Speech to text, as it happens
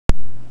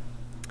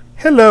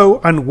Hello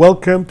and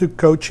welcome to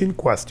Coaching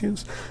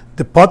Questions,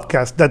 the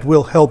podcast that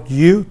will help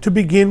you to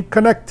begin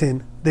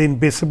connecting the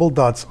invisible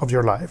dots of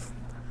your life.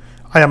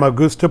 I am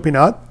Augusto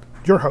Pinat,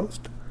 your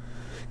host.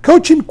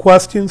 Coaching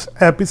Questions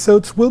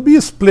episodes will be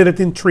split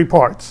in three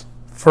parts.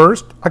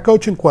 First, a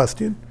coaching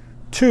question.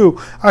 Two,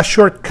 a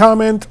short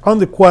comment on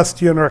the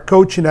question or a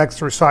coaching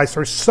exercise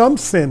or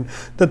something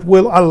that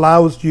will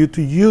allow you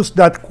to use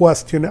that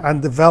question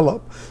and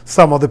develop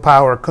some of the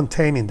power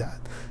contained in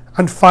that.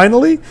 And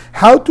finally,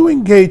 how to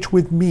engage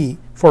with me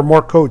for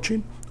more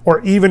coaching,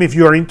 or even if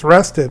you are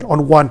interested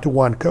on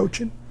one-to-one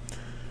coaching.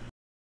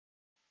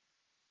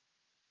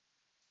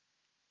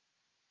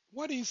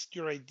 What is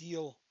your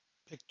ideal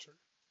picture?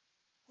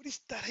 What is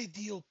that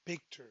ideal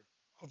picture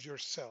of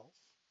yourself?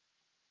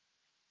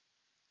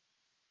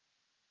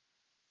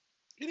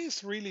 It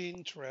is really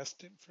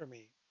interesting for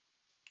me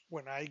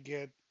when I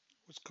get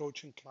with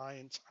coaching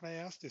clients and I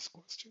ask this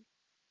question.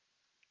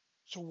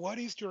 So what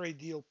is your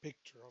ideal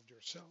picture of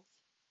yourself?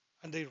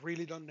 And they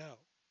really don't know.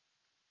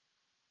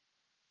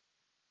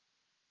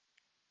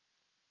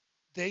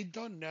 They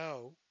don't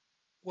know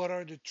what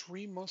are the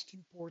three most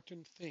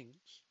important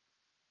things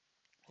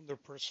on their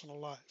personal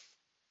life.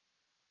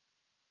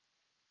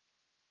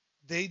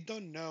 They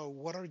don't know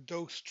what are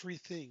those three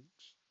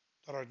things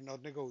that are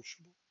not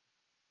negotiable.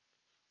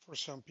 For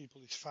some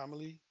people, it's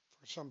family.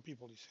 For some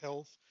people, it's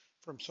health.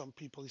 For some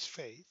people, it's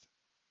faith.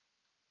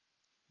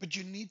 But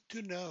you need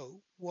to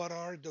know what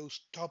are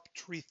those top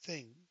three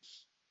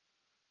things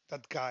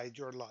that guide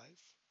your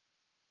life,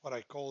 what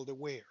I call the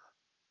where.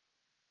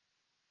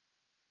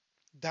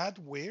 That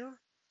where,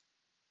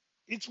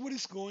 it's what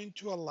is going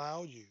to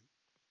allow you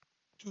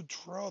to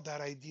draw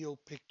that ideal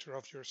picture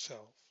of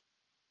yourself.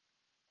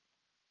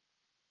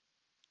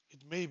 It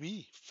may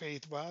be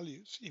faith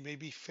values. It may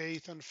be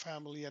faith and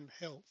family and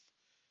health.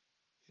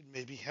 It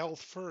may be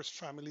health first,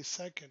 family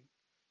second.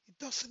 It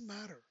doesn't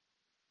matter.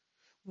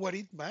 What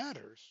it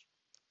matters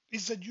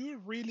is that you're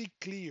really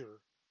clear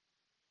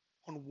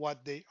on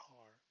what they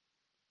are.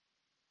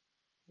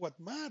 What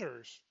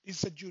matters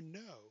is that you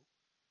know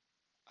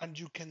and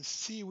you can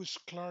see with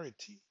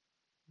clarity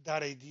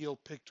that ideal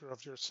picture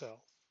of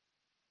yourself.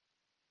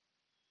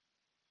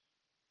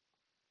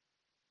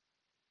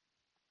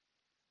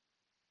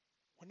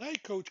 When I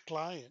coach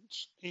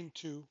clients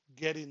into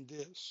getting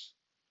this,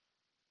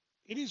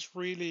 it is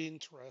really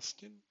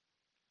interesting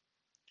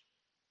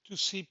to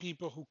see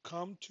people who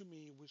come to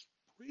me with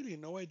really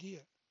no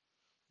idea.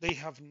 They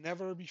have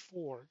never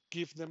before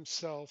give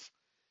themselves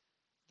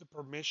the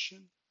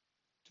permission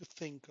to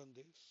think on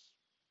this.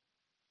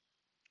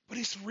 But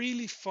it's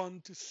really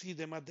fun to see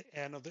them at the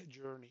end of the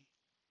journey,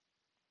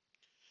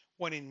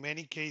 when in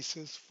many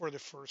cases, for the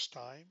first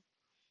time,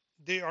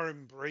 they are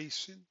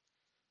embracing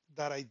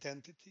that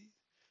identity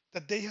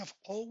that they have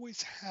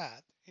always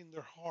had in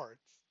their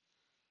hearts,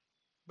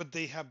 but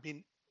they have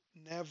been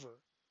never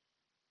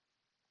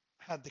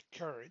had the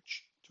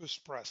courage to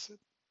express it.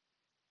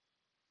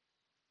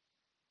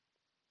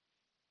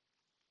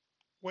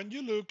 When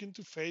you look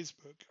into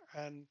Facebook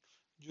and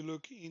you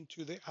look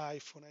into the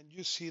iPhone and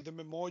you see the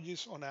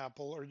emojis on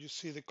Apple or you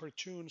see the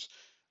cartoons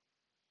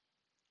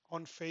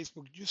on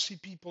Facebook, you see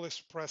people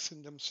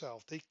expressing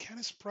themselves. They can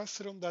express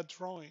it on that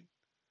drawing,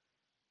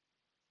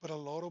 but a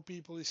lot of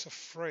people is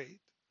afraid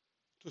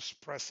to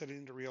express it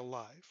in the real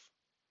life,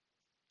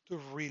 to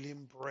really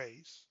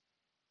embrace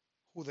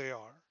who they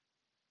are.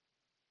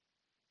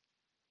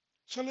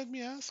 So let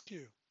me ask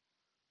you,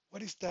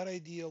 what is that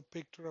ideal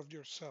picture of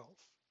yourself?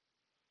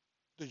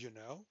 Do you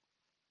know?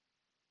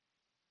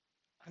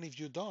 And if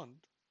you don't,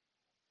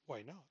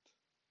 why not?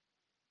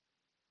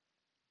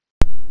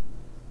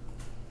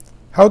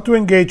 How to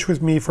engage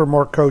with me for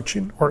more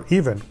coaching or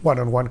even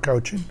one-on-one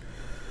coaching.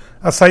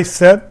 As I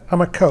said, I'm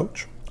a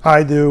coach.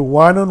 I do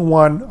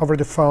one-on-one over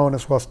the phone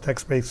as well as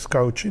text-based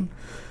coaching.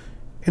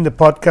 In the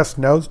podcast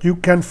notes, you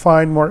can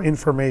find more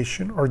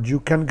information or you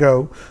can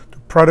go to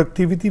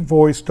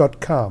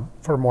productivityvoice.com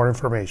for more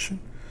information.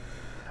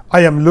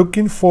 I am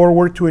looking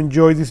forward to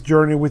enjoy this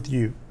journey with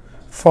you.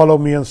 Follow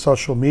me on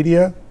social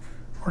media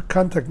or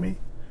contact me.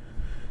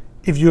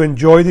 If you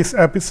enjoy this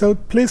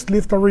episode, please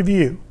leave a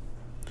review.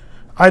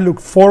 I look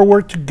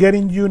forward to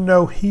getting you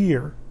know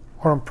here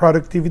or on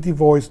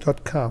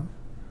productivityvoice.com,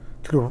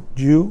 to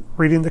you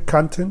reading the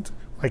content,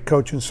 my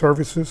coaching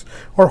services,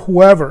 or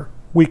whoever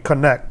we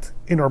connect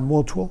in our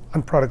mutual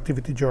and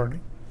productivity journey.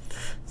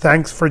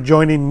 Thanks for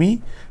joining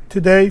me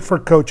today for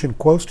Coaching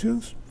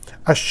Questions,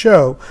 a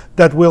show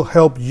that will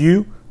help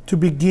you to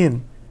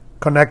begin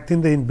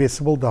connecting the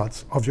invisible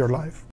dots of your life.